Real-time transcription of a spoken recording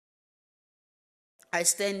I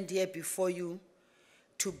stand here before you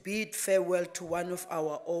to bid farewell to one of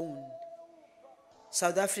our own,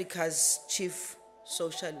 South Africa's chief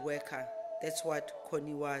social worker. That's what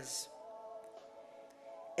Connie was.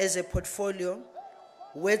 As a portfolio,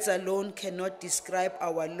 words alone cannot describe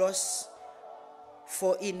our loss,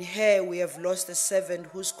 for in her we have lost a servant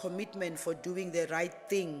whose commitment for doing the right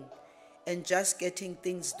thing and just getting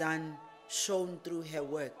things done shone through her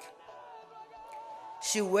work.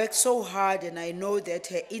 She worked so hard, and I know that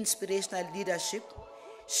her inspirational leadership,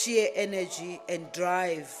 sheer energy and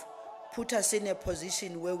drive put us in a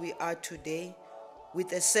position where we are today,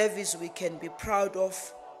 with a service we can be proud of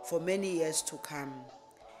for many years to come.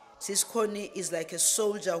 Sesi Conny is like a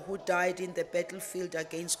soldier who died in the battlefield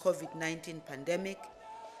against COVID-19 pandemic.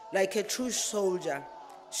 Like a true soldier,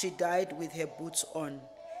 she died with her boots on.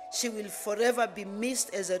 She will forever be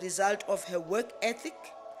missed as a result of her work ethic,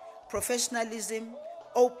 professionalism,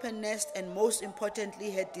 openness, and most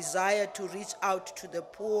importantly, her desire to reach out to the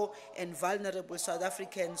poor and vulnerable South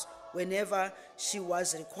Africans whenever she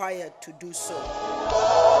was required to do so.